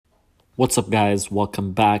What's up, guys?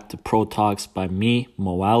 Welcome back to Pro Talks by me,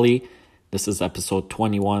 Moali. This is episode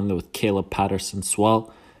 21 with Caleb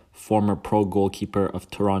Patterson-Sewell, former pro goalkeeper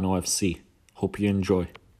of Toronto FC. Hope you enjoy.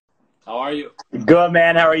 How are you? Good,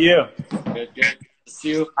 man. How are you? Good, good. See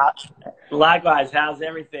you. Likewise. How's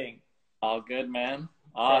everything? All good, man.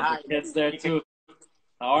 Hi. The kids there too.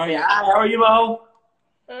 How are you? Hi. How are you, Mo?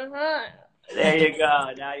 Uh-huh. There you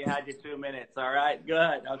go. Now you had your 2 minutes. All right.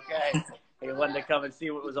 Good. Okay. You wanted to come and see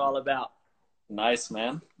what it was all about. Nice,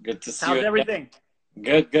 man. Good to see you. How's everything?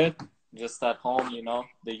 Good, good. Just at home,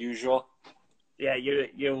 the usual. Yeah.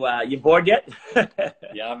 You bored yet?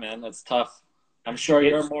 Yeah, man. It's tough. I'm sure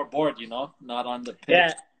you're more bored, not on the pitch.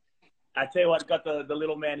 Yeah. I tell you what, got the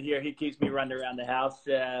little man here. He keeps me running around the house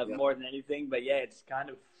more than anything. But yeah, it's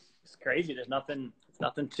crazy. There's nothing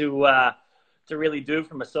to really do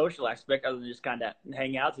from a social aspect other than just kind of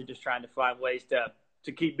hang out. So just trying to find ways to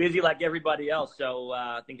keep busy like everybody else. So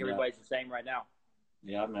I think everybody's the same right now.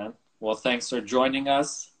 Yeah, man. Well, thanks for joining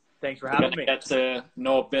us. Thanks for having me. Get to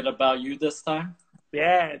know a bit about you this time.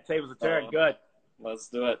 Yeah, tables a turn. Good. Let's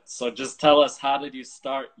do it. So just tell us, how did you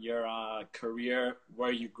start your career,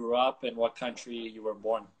 where you grew up, and what country you were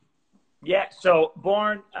born? Yeah, so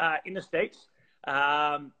born in the States.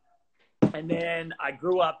 And then I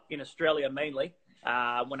grew up in Australia mainly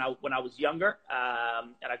when I was younger.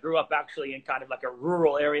 And I grew up actually in kind of like a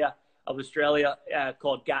rural area of Australia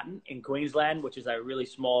called Gatton in Queensland, which is a really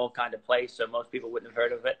small kind of place, so most people wouldn't have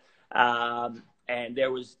heard of it. And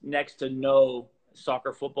there was next to no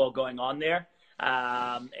soccer football going on there.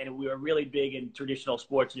 And we were really big in traditional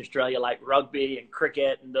sports in Australia, like rugby and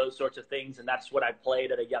cricket and those sorts of things. And that's what I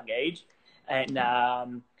played at a young age. And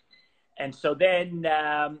so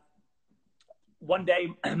then one day,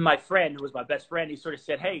 my friend, who was my best friend, he sort of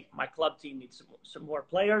said, "Hey, my club team needs some more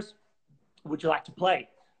players. Would you like to play?"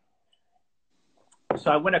 So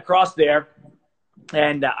I went across there,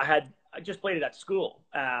 and I just played it at school.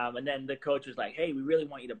 And then the coach was like, "Hey, we really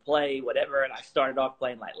want you to play, whatever." And I started off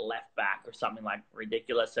playing like left back or something like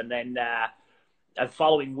ridiculous. And then the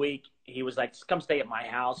following week, he was like, "Come stay at my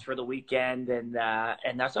house for the weekend." And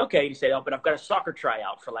that's okay. He said, "Oh, but I've got a soccer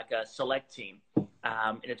tryout for like a select team.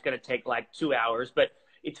 And it's going to take like 2 hours, but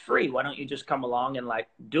it's free. Why don't you just come along and like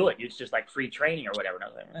do it? It's just like free training or whatever." And I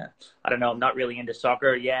was like, I don't know. I'm not really into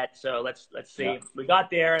soccer yet. So let's see. Yeah. We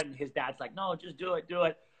got there and his dad's like, "No, just do it. Do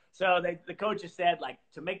it." So the coaches said, like,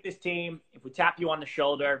 to make this team, if we tap you on the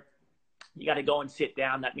shoulder, you got to go and sit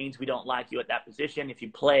down. That means we don't like you at that position. If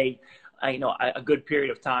you play, a good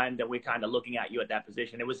period of time, then we're kind of looking at you at that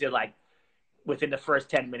position. It was just like within the first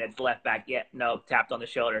 10 minutes, left back, no, tapped on the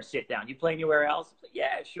shoulder, sit down. You play anywhere else?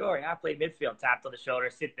 Yeah, sure. Yeah, I play midfield, tapped on the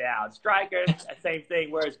shoulder, sit down. Striker, same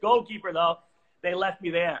thing. Whereas goalkeeper, though, they left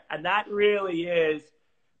me there. And that really is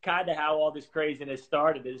kind of how all this craziness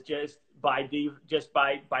started, is just by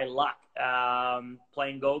luck,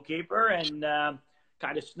 playing goalkeeper, and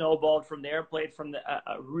kind of snowballed from there. Played from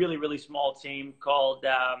a really, really small team called,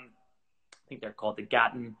 I think they're called the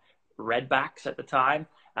Gatton Redbacks at the time.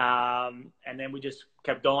 And then we just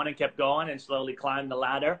kept going and slowly climbed the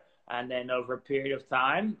ladder. And then over a period of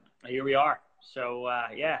time, here we are. So,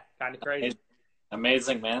 kind of crazy.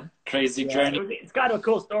 Amazing, man. Crazy journey. It's kind of a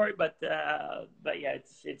cool story, but yeah,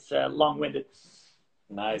 it's long-winded.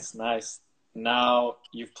 Nice. Now,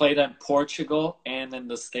 you've played in Portugal and in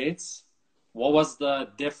the States. What was the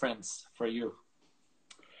difference for you?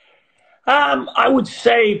 I would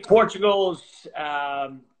say Portugal's,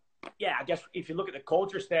 I guess if you look at the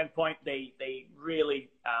culture standpoint, they really,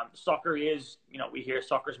 soccer is, we hear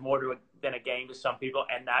soccer's more than a game to some people,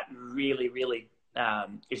 and that really, really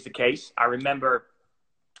is the case. I remember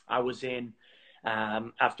I was in,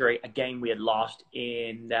 after a game we had lost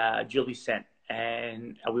in Gil Vicente,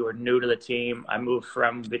 and we were new to the team. I moved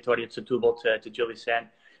from Vitória de Setúbal to Gil Vicente.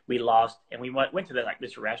 We lost, and we went to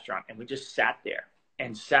this restaurant, and we just sat there,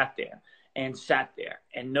 and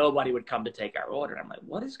nobody would come to take our order. And I'm like,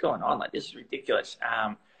 what is going on? Like, this is ridiculous.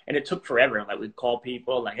 And it took forever. Like, we'd call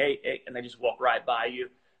people, like, hey, and they just walk right by you.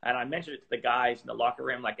 And I mentioned it to the guys in the locker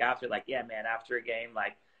room, after a game,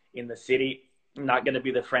 in the city, not going to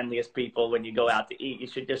be the friendliest people when you go out to eat. You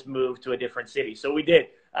should just move to a different city. So we did.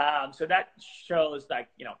 So that shows,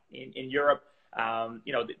 in Europe,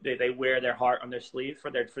 they wear their heart on their sleeve for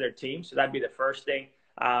their team. So that'd be the first thing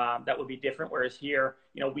that would be different. Whereas here,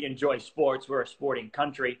 we enjoy sports. We're a sporting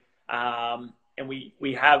country. And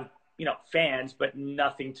we have, fans, but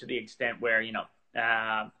nothing to the extent where,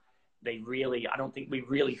 I don't think we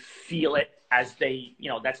really feel it as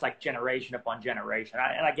that's like generation upon generation.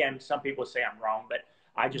 And again, some people say I'm wrong, but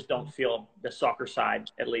I just don't feel the soccer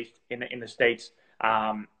side, at least in the States,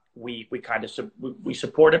 we kind of we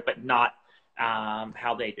support it, but not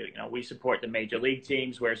how they do. You know, we support the major league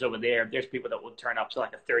teams, whereas over there's people that will turn up to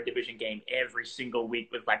like a third division game every single week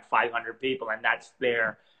with like 500 people, and that's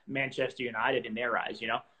their Manchester United in their eyes, you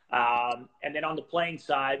know. And then on the playing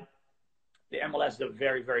side, the MLS is a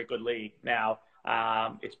very, very good league now.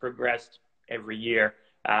 It's progressed every year,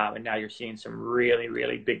 and now you're seeing some really,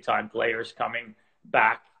 really big time players coming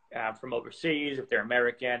back from overseas. If they're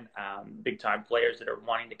American, big time players that are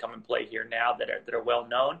wanting to come and play here now that are well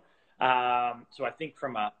known. So I think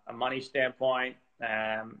from a money standpoint,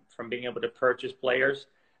 from being able to purchase players,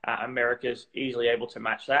 America is easily able to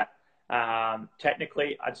match that.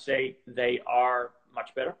 Technically, I'd say they are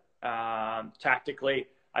much better. Tactically,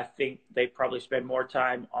 I think they probably spend more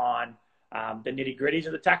time on the nitty-gritties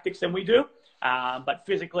of the tactics than we do. But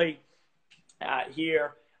physically,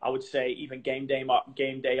 here, I would say even game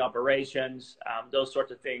day operations, those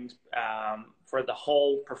sorts of things, for the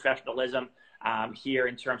whole professionalism here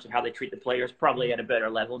in terms of how they treat the players, probably at a better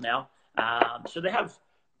level now. So they have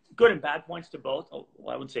good and bad points to both. Well,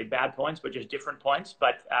 I wouldn't say bad points, but just different points.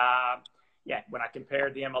 But yeah, when I compare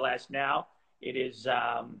the MLS now, it is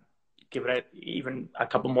give it even a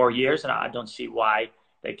couple more years, and I don't see why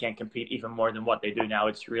they can't compete even more than what they do now.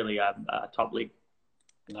 It's really a top league.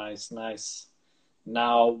 Nice, nice.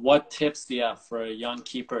 Now, what tips do you have for young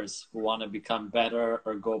keepers who want to become better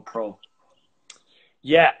or go pro?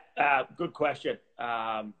 Yeah, good question.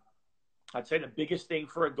 I'd say the biggest thing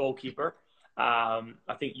for a goalkeeper, I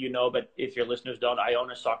think you know, but if your listeners don't, I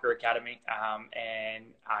own a soccer academy, and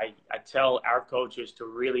I tell our coaches to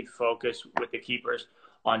really focus with the keepers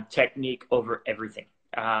on technique over everything.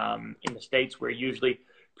 In the States, we're usually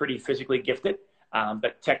pretty physically gifted,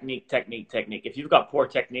 but technique. If you've got poor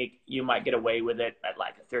technique, you might get away with it at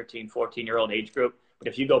like a 13, 14-year-old age group. But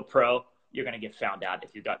if you go pro, you're going to get found out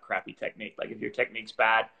if you've got crappy technique. Like if your technique's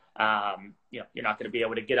bad, you're not going to be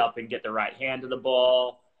able to get up and get the right hand to the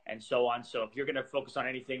ball and so on. So if you're going to focus on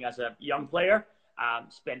anything as a young player,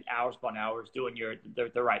 spend hours upon hours doing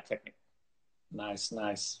the right technique. Nice,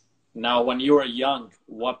 nice. Now, when you were young,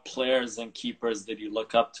 what players and keepers did you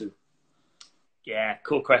look up to? Yeah,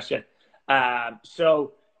 cool question.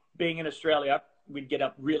 So being in Australia, we'd get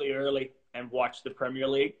up really early and watch the Premier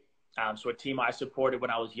League. So a team I supported when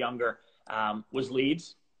I was younger was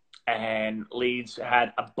Leeds. And Leeds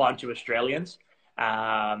had a bunch of Australians.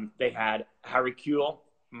 They had Harry Kewell,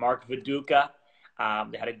 Mark Viduka.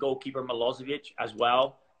 They had a goalkeeper, Milosevic, as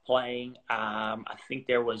well, playing. I think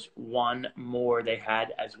there was one more they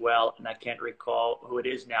had as well, and I can't recall who it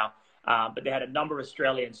is now. But they had a number of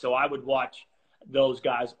Australians. So I would watch those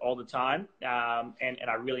guys all the time. And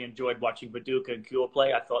I really enjoyed watching Viduka and Kewell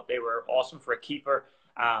play. I thought they were awesome for a keeper.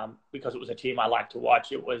 Because it was a team I liked to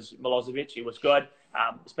watch. It was Milosevic. He was good.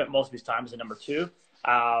 Spent most of his time as a number two.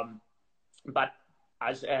 But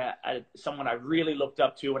as someone I really looked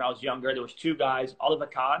up to when I was younger, there was two guys. Oliver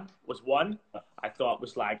Kahn was one. I thought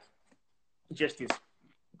was like just his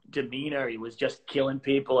demeanor. He was just killing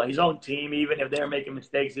people. His own team, even if they're making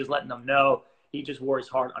mistakes, he was letting them know. He just wore his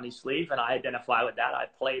heart on his sleeve, and I identify with that. I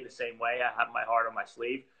play the same way. I have my heart on my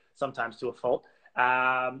sleeve, sometimes to a fault.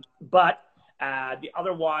 But the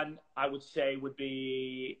other one I would say would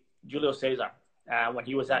be Julio Cesar. When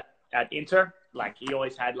he was at Inter, like he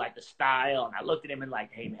always had like the style, and I looked at him and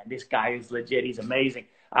like, hey man, this guy is legit. He's amazing.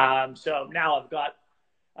 So now I've got,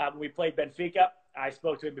 when we played Benfica, I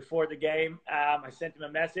spoke to him before the game. I sent him a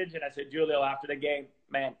message and I said, Julio, after the game,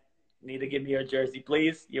 man, you need to give me your jersey,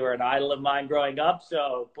 please. You were an idol of mine growing up,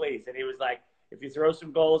 so please. And he was like, if you throw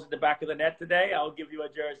some goals at the back of the net today, I'll give you a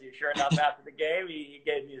jersey. Sure enough, after the game, he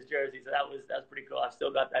gave me his jersey. So that was pretty cool. I've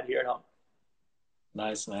still got that here at home.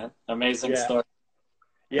 Nice, man. Amazing story.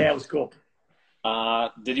 Yeah, it was cool.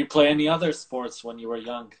 Did you play any other sports when you were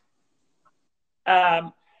young?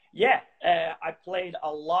 Yeah, I played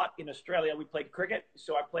a lot in Australia. We played cricket.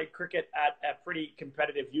 So I played cricket at a pretty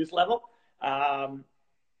competitive youth level.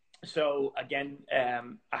 So again,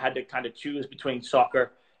 I had to kind of choose between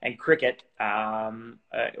soccer and cricket.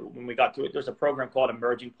 When we got to it, there's a program called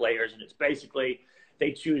Emerging Players, and it's basically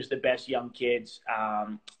they choose the best young kids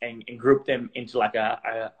and group them into like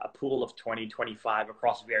a pool of 20, 25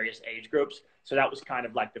 across various age groups. So that was kind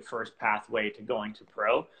of like the first pathway to going to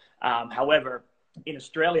pro. However, in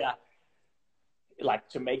Australia, like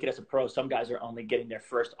to make it as a pro, some guys are only getting their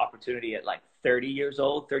first opportunity at like 30 years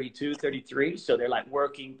old, 32, 33. So they're like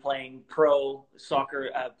working, playing pro soccer,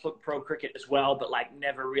 pro cricket as well, but like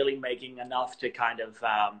never really making enough to kind of,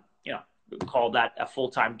 call that a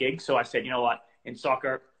full-time gig. So I said, you know what, in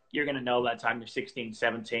soccer, you're going to know by the time you're 16,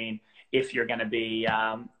 17, if you're going to be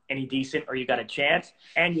any decent or you got a chance,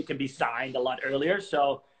 and you can be signed a lot earlier.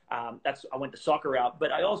 So I went the soccer route,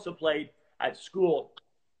 but I also played at school.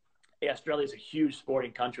 Australia is a huge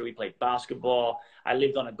sporting country. We played basketball. I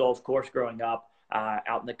lived on a golf course growing up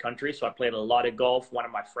out in the country, so I played a lot of golf. One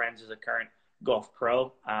of my friends is a current golf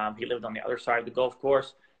pro. He lived on the other side of the golf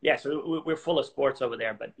course. Yeah, so we're full of sports over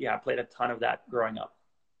there. But yeah, I played a ton of that growing up.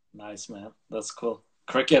 Nice, man. That's cool.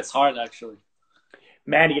 Cricket's hard, actually.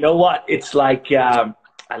 Man, you know what? It's like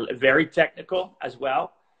very technical as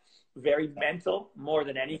well, very mental more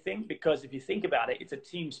than anything. Because if you think about it, it's a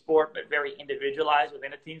team sport, but very individualized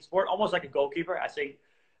within a team sport, almost like a goalkeeper. I say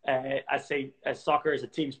soccer is a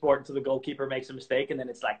team sport until the goalkeeper makes a mistake, and then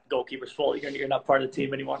it's like goalkeeper's fault. You're not part of the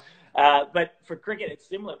team anymore. But for cricket, it's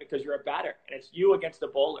similar because you're a batter, and it's you against the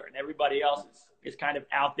bowler, and everybody else is kind of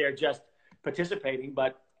out there just participating.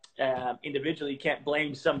 But individually, you can't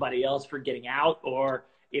blame somebody else for getting out, or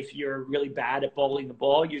if you're really bad at bowling the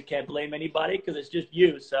ball, you can't blame anybody because it's just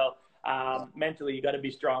you. So mentally, you got to be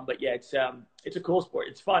strong. But yeah, it's a cool sport.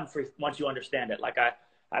 It's fun for once you understand it. Like I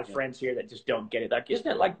have friends here that just don't get it. Like, isn't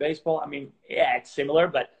it like baseball? I mean, yeah, it's similar,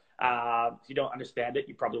 but if you don't understand it,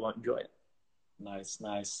 you probably won't enjoy it. Nice.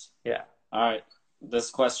 Yeah. All right. This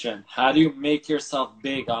question: how do you make yourself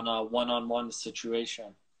big on a one-on-one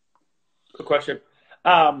situation? Good question.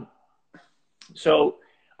 So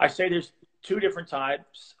I say there's two different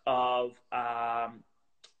types of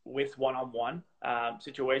with one-on-one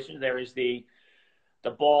situations. There is the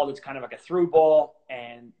ball that's kind of like a through ball,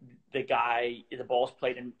 and the ball's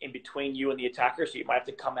played in between you and the attacker, so you might have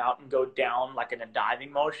to come out and go down like in a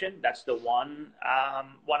diving motion. That's the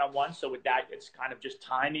one-on-one. So with that, it's kind of just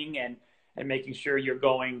timing and making sure you're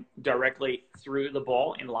going directly through the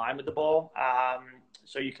ball, in line with the ball.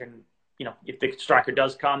 So you can, if the striker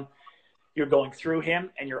does come, you're going through him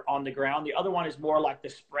and you're on the ground. The other one is more like the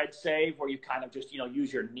spread save, where you kind of just,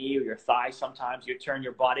 use your knee or your thigh. Sometimes you turn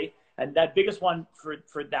your body. And that biggest one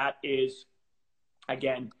for that is,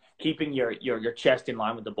 again, keeping your chest in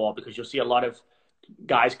line with the ball, because you'll see a lot of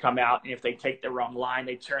guys come out, and if they take the wrong line,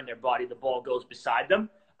 they turn their body, the ball goes beside them.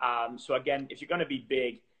 So again, if you're going to be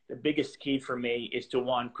big, the biggest key for me is to,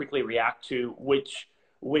 one, quickly react to which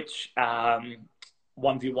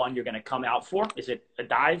 1v1 you're going to come out for. Is it a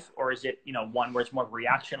dive, or is it, one where it's more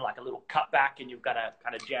reaction, like a little cutback, and you've got to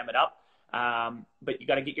kind of jam it up? But you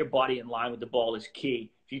got to get your body in line with the ball is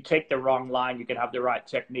key. If you take the wrong line, you can have the right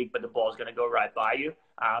technique, but the ball is going to go right by you.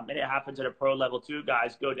 And it happens at a pro level too.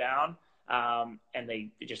 Guys go down and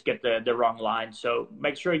they just get the wrong line. So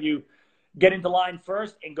make sure you get into line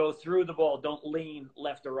first and go through the ball. Don't lean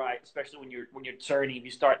left or right, especially when you're turning. If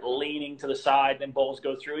you start leaning to the side, then balls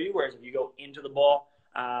go through you. Whereas if you go into the ball,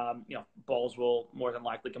 balls will more than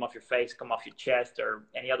likely come off your face, come off your chest, or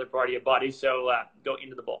any other part of your body. So go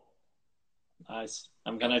into the ball. Nice.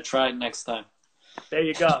 I'm going to try it next time. There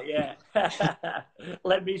you go. Yeah.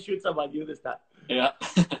 Let me shoot some on you this time. Yeah.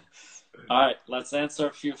 All right. Let's answer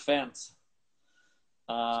a few fans.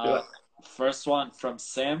 Let's do it. First one from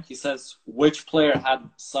Sam. He says, which player had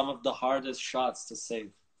some of the hardest shots to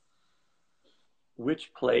save?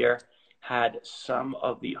 Which player had some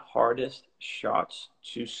of the hardest shots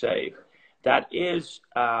to save? That is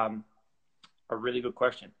a really good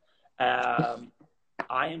question. I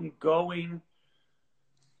am going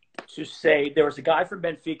to say there was a guy from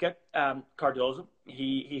Benfica, Cardozo.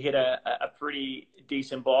 He hit a pretty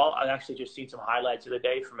decent ball. I actually just seen some highlights of the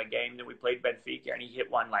day from a game that we played Benfica, and he hit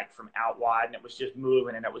one like from out wide, and it was just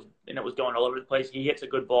moving, and it was going all over the place. He hits a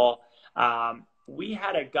good ball. We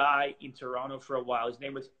had a guy in Toronto for a while. His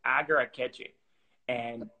name was Agar Akeche,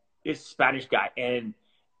 and this Spanish guy. And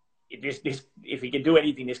this if he can do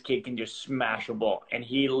anything, this kid can just smash a ball, and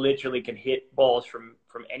he literally can hit balls from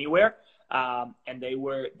anywhere. And they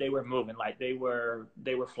were moving, like they were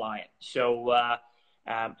flying. So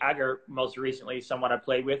Agar, most recently, someone I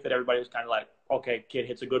played with, that everybody was kind of like, okay, kid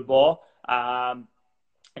hits a good ball, and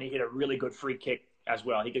he hit a really good free kick as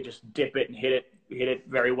well. He could just dip it and hit it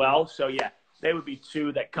very well. So yeah, they would be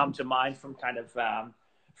two that come to mind from kind of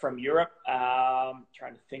from Europe.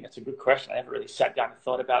 Trying to think, that's a good question. I haven't really sat down and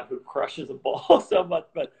thought about who crushes a ball so much,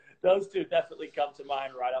 but those two definitely come to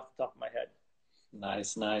mind right off the top of my head.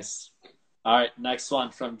 Nice. All right, next one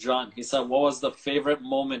from John. He said, what was the favorite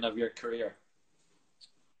moment of your career?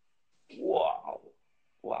 Wow.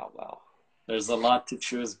 There's a lot to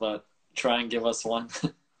choose, but try and give us one.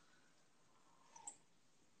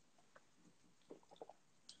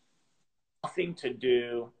 Nothing to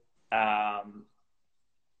do at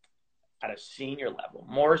a senior level,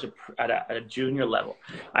 more as at a junior level.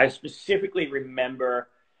 I specifically remember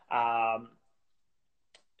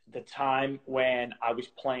the time when I was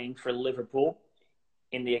playing for Liverpool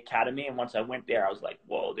in the academy. And once I went there, I was like,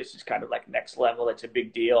 whoa, this is kind of like next level. It's a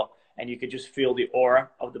big deal. And you could just feel the aura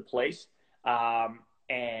of the place.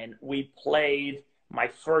 And we played, my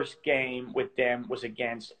first game with them was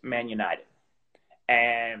against Man United.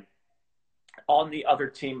 And on the other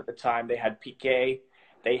team at the time, they had Piqué.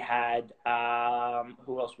 They had,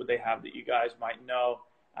 who else would they have that you guys might know?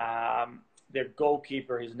 Their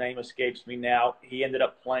goalkeeper, his name escapes me now. He ended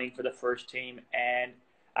up playing for the first team, and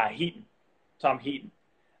Heaton, Tom Heaton,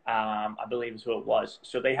 I believe is who it was.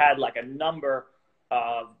 So they had like a number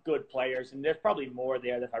of good players, and there's probably more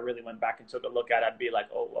there that if I really went back and took a look at, I'd be like,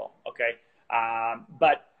 oh, well, okay.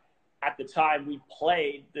 But at the time, we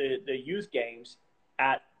played the youth games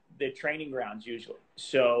at the training grounds usually.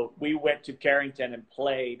 So we went to Carrington and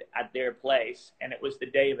played at their place, and it was the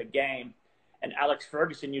day of a game. And Alex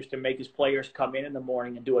Ferguson used to make his players come in the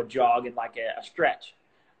morning and do a jog and like a stretch.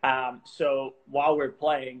 So while we're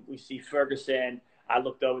playing, we see Ferguson. I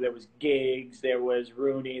looked over, there was Giggs, there was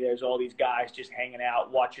Rooney, there's all these guys just hanging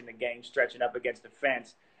out, watching the game, stretching up against the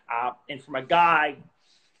fence. And from a guy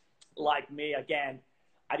like me, again,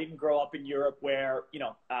 I didn't grow up in Europe where,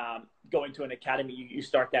 going to an academy, you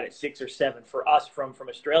start that at 6 or 7. For us from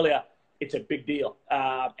Australia, it's a big deal.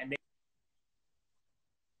 And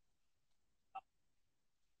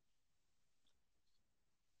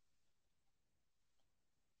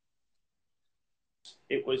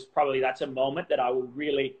it was probably, that's a moment that I will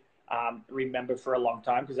really remember for a long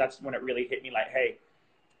time, because that's when it really hit me like, hey,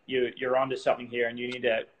 you're onto something here and you need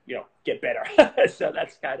to, get better. So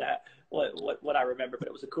that's kind of what I remember, but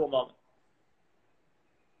it was a cool moment.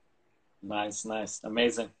 Nice, nice,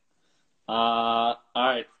 amazing. All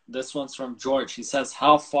right, this one's from George. He says,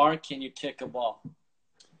 "How far can you kick a ball?"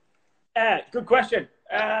 Good question.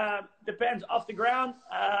 Depends. Off the ground,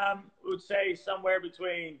 would say somewhere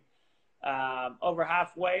between over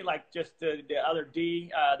halfway, like just the other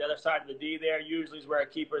D, the other side of the D there, usually is where a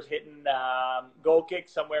keeper's hitting goal kick,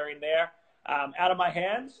 somewhere in there. Out of my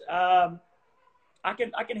hands, I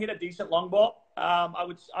can hit a decent long ball.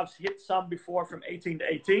 I've hit some before from 18 to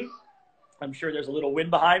 18. I'm sure there's a little wind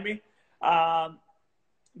behind me.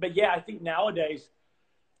 But yeah, I think nowadays,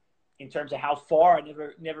 in terms of how far, I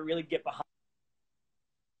never really get behind.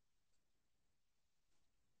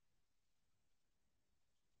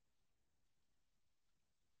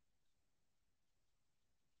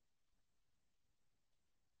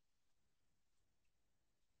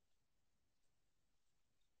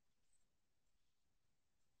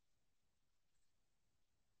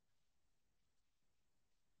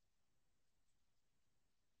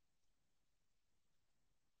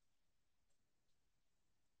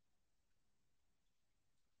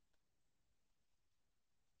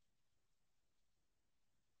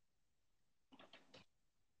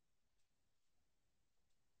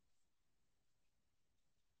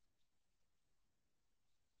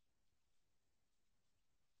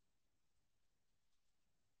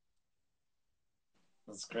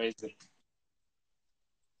 That's crazy.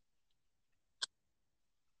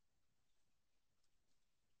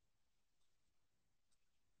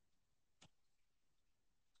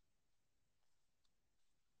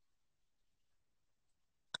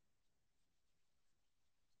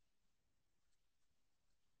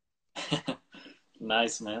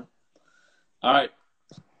 Nice, man. All right,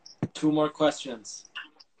 two more questions.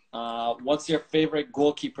 What's your favorite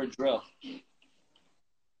goalkeeper drill?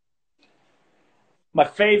 My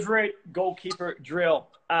favorite goalkeeper drill.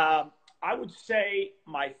 I would say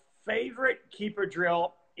my favorite keeper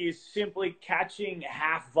drill is simply catching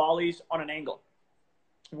half volleys on an angle,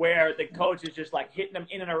 where the coach is just like hitting them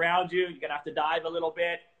in and around you. You're gonna have to dive a little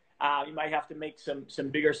bit. You might have to make some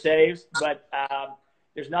bigger saves, but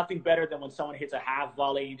there's nothing better than when someone hits a half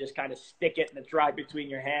volley. You just kind of stick it and it's right between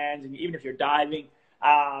your hands. And even if you're diving,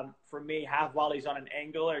 for me, half volleys on an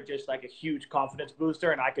angle are just like a huge confidence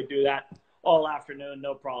booster, and I could do that all afternoon,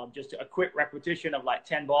 no problem. Just a quick repetition of like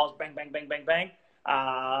 10 balls, bang, bang, bang, bang, bang.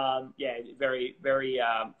 Yeah, very, very.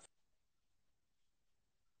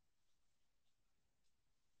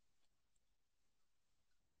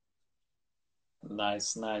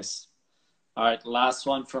 Nice, nice. All right, last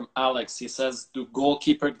one from Alex. He says, "Do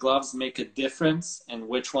goalkeeper gloves make a difference, and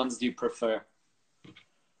which ones do you prefer?"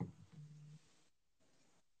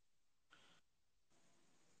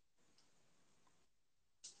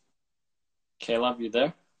 Caleb, you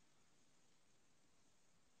there?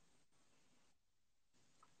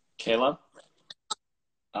 Caleb?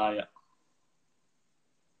 Yeah.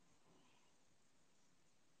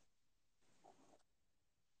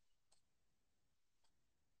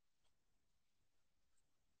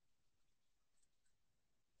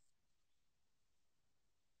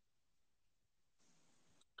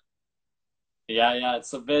 Yeah, yeah.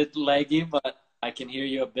 It's a bit laggy, but I can hear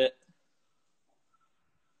you a bit.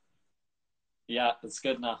 Yeah, it's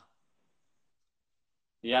good now.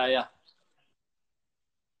 Yeah, yeah.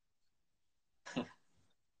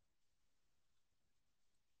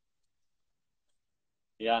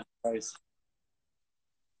 Yeah, no worries.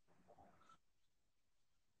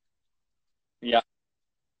 Yeah,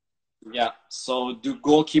 yeah. So do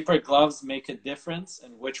goalkeeper gloves make a difference,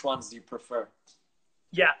 and which ones do you prefer?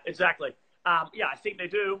 Yeah, exactly. Yeah, I think they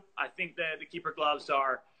do. I think that the keeper gloves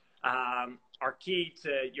are key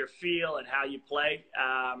to your feel and how you play.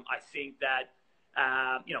 I think that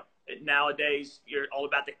nowadays you're all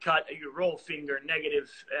about the cut, your roll finger,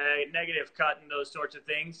 negative cut, and those sorts of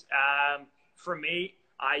things. For me,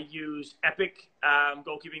 I use Epic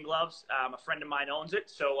goalkeeping gloves. A friend of mine owns it,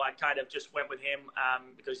 so I kind of just went with him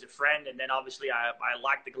because he's a friend, and then obviously I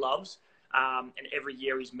like the gloves. And every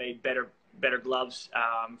year he's made better gloves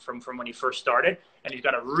from when he first started. And he's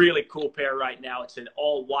got a really cool pair right now. It's an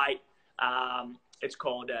all white. It's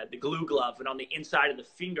called the glue glove, and on the inside of the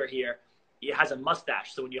finger here, it has a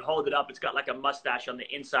mustache. So when you hold it up, it's got like a mustache on the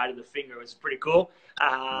inside of the finger. It's pretty cool.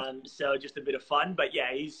 So just a bit of fun. But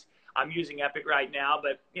yeah, I'm using Epic right now.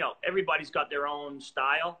 But everybody's got their own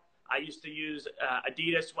style. I used to use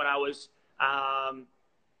Adidas when I was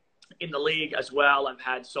in the league as well. I've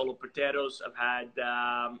had Solo Potatos. I've had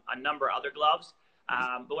a number of other gloves.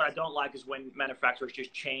 But what I don't like is when manufacturers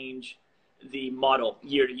just change the model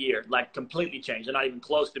year to year, like completely change. They're not even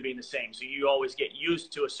close to being the same. So you always get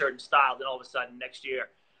used to a certain style. Then all of a sudden next year,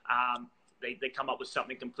 they come up with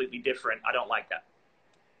something completely different. I don't like that.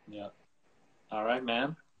 Yeah. All right,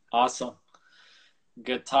 man. Awesome.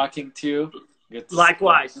 Good talking to you. Good to see you.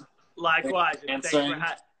 Likewise. Thanks Likewise. for And thanks for answering.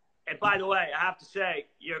 and by the way, I have to say,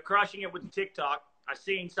 you're crushing it with TikTok. I've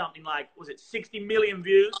seen something like, was it 60 million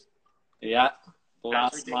views? Yeah. That's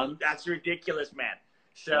Last ridiculous. month. That's ridiculous, man.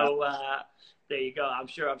 Yeah. So there you go. I'm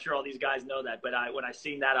sure all these guys know that. But when I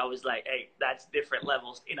seen that, I was like, hey, that's different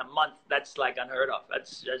levels in a month. That's like unheard of.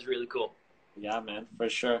 That's really cool. Yeah, man, for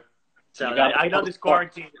sure. So You got I know to this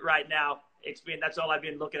quarantine right now. That's all I've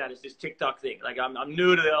been looking at is this TikTok thing. Like I'm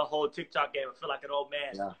new to the whole TikTok game. I feel like an old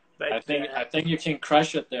man. Yeah. But I think you can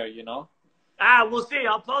crush it there, you know? we'll see.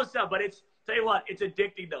 I'll post some, but tell you what, it's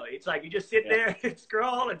addicting though. It's like you just sit Yeah. there and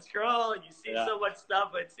scroll and scroll, and you see Yeah. so much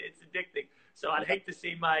stuff. It's addicting. So I'd Yeah. hate to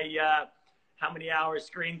see my how many hours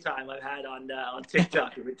screen time I've had on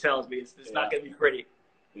TikTok. If it tells me it's not Yeah. going to be pretty.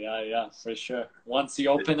 Yeah, yeah, for sure. Once you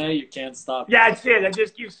open it, you can't stop. Yeah, that's it. I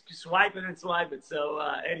just keep swiping and swiping. So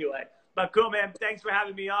anyway, but cool, man. Thanks for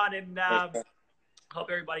having me on, and For sure. hope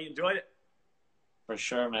everybody enjoyed it. For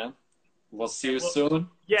sure, man. We'll see And you soon.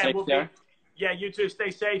 yeah, Take care. yeah, you too.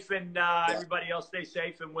 Stay safe, and Yeah. everybody else stay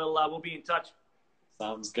safe, and we'll be in touch.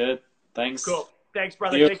 Sounds good. Thanks. Cool. Thanks, See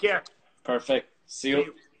brother. you. Take care. Perfect. See See you.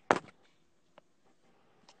 you.